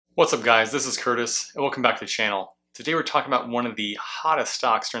What's up guys, this is Curtis and welcome back to the channel. Today we're talking about one of the hottest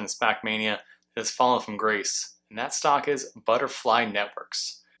stocks during the SPAC mania that has fallen from grace, and that stock is BFLY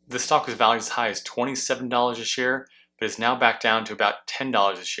Networks. This stock was valued as high as $27 a share, but is now back down to about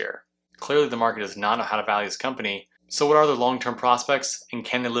 $10 a share. Clearly the market does not know how to value this company, so what are their long-term prospects and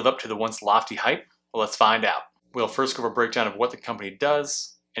can they live up to the once lofty hype? Well, let's find out. We'll first go over a breakdown of what the company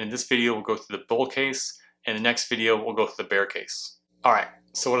does, and in this video we'll go through the bull case, and in the next video we'll go through the bear case. Alright,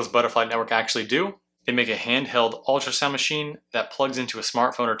 so what does BFLY Network actually do? They make a handheld ultrasound machine that plugs into a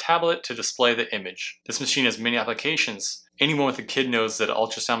smartphone or tablet to display the image. This machine has many applications. Anyone with a kid knows that an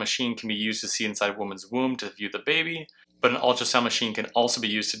ultrasound machine can be used to see inside a woman's womb to view the baby, but an ultrasound machine can also be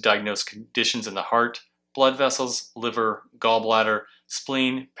used to diagnose conditions in the heart, blood vessels, liver, gallbladder,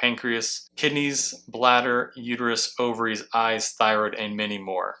 spleen, pancreas, kidneys, bladder, uterus, ovaries, eyes, thyroid, and many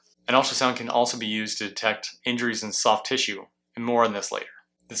more. An ultrasound can also be used to detect injuries in soft tissue, and more on this later.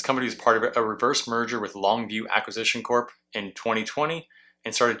 This company was part of a reverse merger with Longview Acquisition Corp in 2020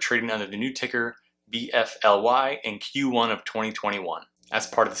 and started trading under the new ticker BFLY in Q1 of 2021. As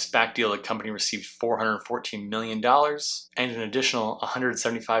part of the SPAC deal, the company received $414 million and an additional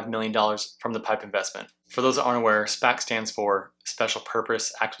 $175 million from the PIPE investment. For those that aren't aware, SPAC stands for Special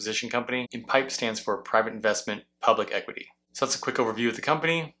Purpose Acquisition Company, and PIPE stands for Private Investment Public Equity. So that's a quick overview of the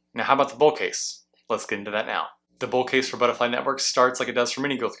company. Now how about the bull case? Let's get into that now. The bull case for BFLY Networks starts like it does for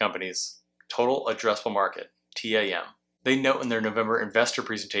many growth companies, total addressable market, TAM. They note in their November investor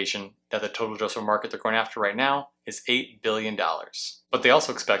presentation that the total addressable market they're going after right now is $8 billion. But they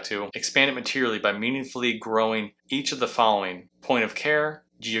also expect to expand it materially by meaningfully growing each of the following: point of care,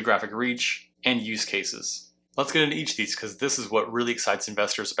 geographic reach, and use cases. Let's get into each of these because this is what really excites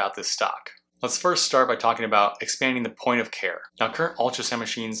investors about this stock. Let's first start by talking about expanding the point of care. Now, current ultrasound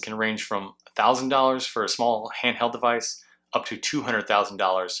machines can range from $1,000 for a small handheld device up to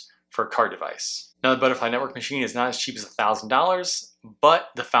 $200,000 for a cart device. Now, the BFLY Network machine is not as cheap as $1,000, but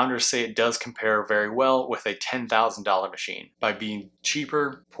the founders say it does compare very well with a $10,000 machine. By being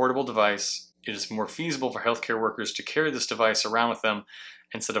cheaper, portable device, it is more feasible for healthcare workers to carry this device around with them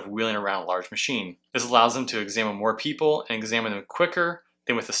instead of wheeling around a large machine. This allows them to examine more people and examine them quicker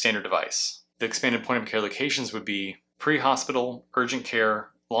than with a standard device. The expanded point of care locations would be pre-hospital, urgent care,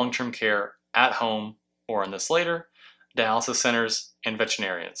 long-term care, at home, or on this later, dialysis centers, and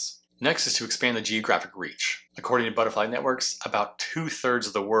veterinarians. Next is to expand the geographic reach. According to BFLY Networks, about 2/3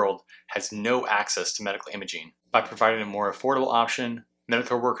 of the world has no access to medical imaging. By providing a more affordable option,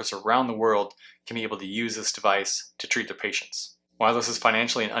 medical workers around the world can be able to use this device to treat their patients. While this is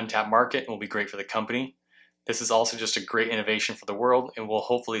financially an untapped market and will be great for the company, this is also just a great innovation for the world and will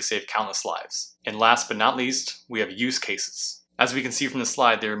hopefully save countless lives. And last but not least, we have use cases. As we can see from the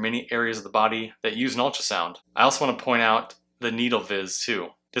slide, there are many areas of the body that use an ultrasound. I also want to point out the needle viz too.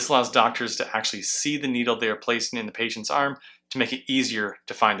 This allows doctors to actually see the needle they are placing in the patient's arm to make it easier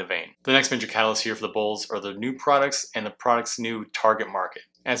to find the vein. The next major catalyst here for the bulls are the new products and the product's new target market.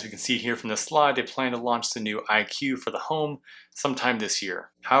 As we can see here from this slide, they plan to launch the new IQ for the home sometime this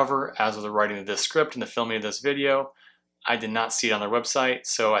year. However, as of the writing of this script and the filming of this video, I did not see it on their website,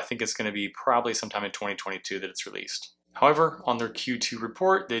 so I think it's going to be probably sometime in 2022 that it's released. However, on their Q2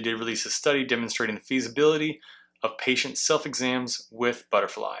 report, they did release a study demonstrating the feasibility of patient self-exams with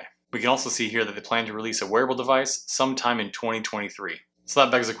BFLY. We can also see here that they plan to release a wearable device sometime in 2023. So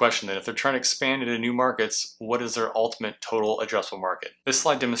that begs the question that if they're trying to expand into new markets, what is their ultimate total addressable market? This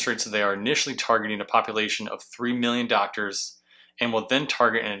slide demonstrates that they are initially targeting a population of 3 million doctors and will then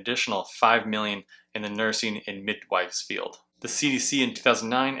target an additional 5 million in the nursing and midwives field. The CDC in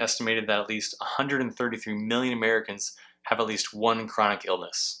 2009 estimated that at least 133 million Americans have at least one chronic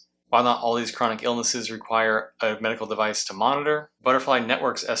illness. While not all these chronic illnesses require a medical device to monitor, BFLY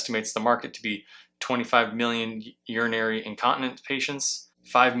Networks estimates the market to be 25 million urinary incontinence patients,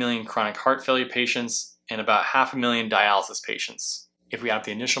 5 million chronic heart failure patients, and about 500,000 dialysis patients. If we add up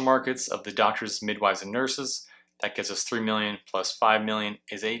the initial markets of the doctors, midwives, and nurses, that gives us 3 million plus 5 million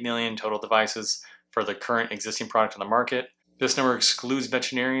is 8 million total devices for the current existing product on the market. This number excludes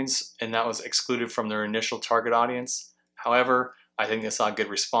veterinarians, and that was excluded from their initial target audience. However, I think they saw a good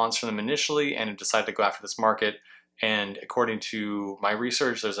response from them initially and have decided to go after this market. And according to my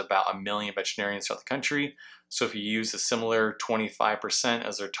research, there's about 1 million veterinarians throughout the country. So if you use a similar 25%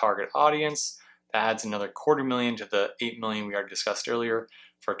 as their target audience, that adds another 250,000 to the 8 million we already discussed earlier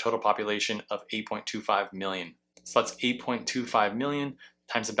for a total population of 8.25 million. So that's 8.25 million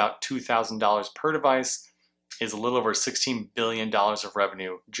times about $2,000 per device is a little over $16 billion of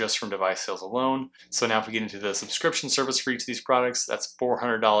revenue just from device sales alone. So now if we get into the subscription service for each of these products, that's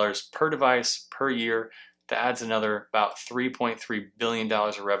 $400 per device per year that adds another about $3.3 billion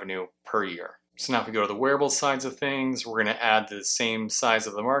of revenue per year. So now if we go to the wearable sides of things, we're going to add the same size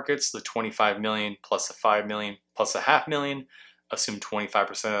of the markets, the 25 million plus the 5 million plus a half million. Assume 25%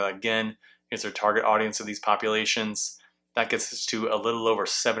 of that again is their target audience of these populations. That gets us to a little over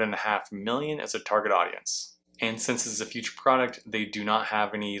 7.5 million as a target audience. And since this is a future product, they do not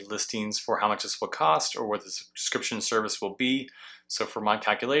have any listings for how much this will cost or what the subscription service will be. So for my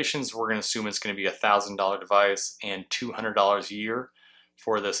calculations, we're going to assume it's going to be a $1,000 device and $200 a year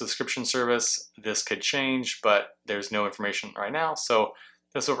for the subscription service. This could change, but there's no information right now, so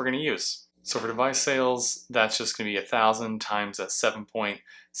that's what we're going to use. So for device sales, that's just going to be 1,000 times that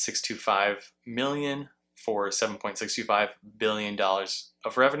 7.625 million for $7.625 billion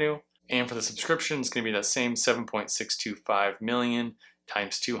of revenue. And for the subscription, it's going to be that same 7.625 million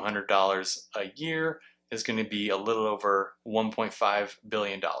times $200 a year is going to be a little over $1.5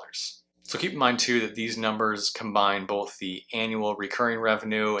 billion. So keep in mind too that these numbers combine both the annual recurring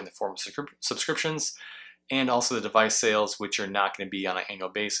revenue in the form of subscriptions and also the device sales, which are not going to be on an annual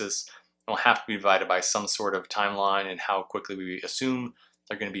basis and will have to be divided by some sort of timeline and how quickly we assume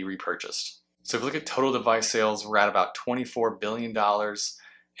they're going to be repurchased. So if we look at total device sales, we're at about $24 billion.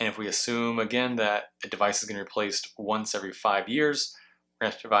 And if we assume again that a device is going to be replaced once every 5 years, we're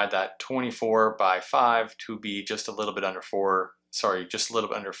going to have to divide that 24 by 5 to be just a little bit under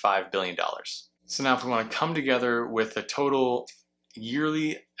 $5 billion. So now if we want to come together with the total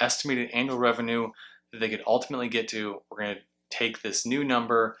yearly estimated annual revenue that they could ultimately get to, we're going to take this new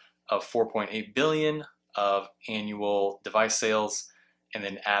number of 4.8 billion of annual device sales and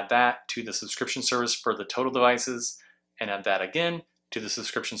then add that to the subscription service for the total devices and add that again to the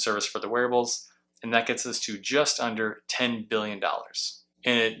subscription service for the wearables, and that gets us to just under $10 billion.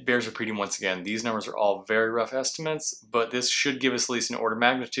 And it bears repeating once again, these numbers are all very rough estimates, but this should give us at least an order of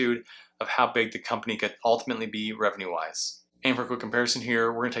magnitude of how big the company could ultimately be revenue-wise. And for a quick comparison here,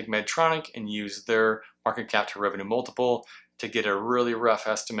 we're going to take Medtronic and use their market cap to revenue multiple to get a really rough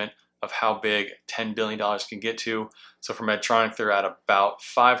estimate of how big $10 billion can get to. So for Medtronic, they're at about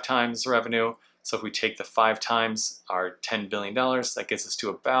 5 times revenue. So if we take the 5 times our $10 billion, that gets us to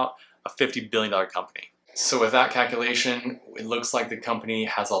about a $50 billion company. So with that calculation, it looks like the company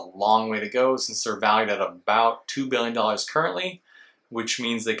has a long way to go since they're valued at about $2 billion currently, which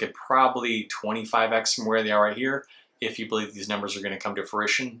means they could probably 25x from where they are right here if you believe these numbers are going to come to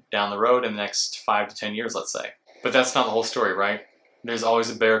fruition down the road in the next 5 to 10 years, let's say. But that's not the whole story, right? There's always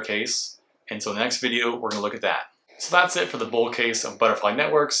a bear case, and so in the next video, we're going to look at that. So that's it for the bull case of Butterfly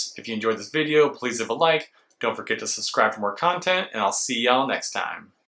Networks. If you enjoyed this video, please leave a like. Don't forget to subscribe for more content, and I'll see y'all next time.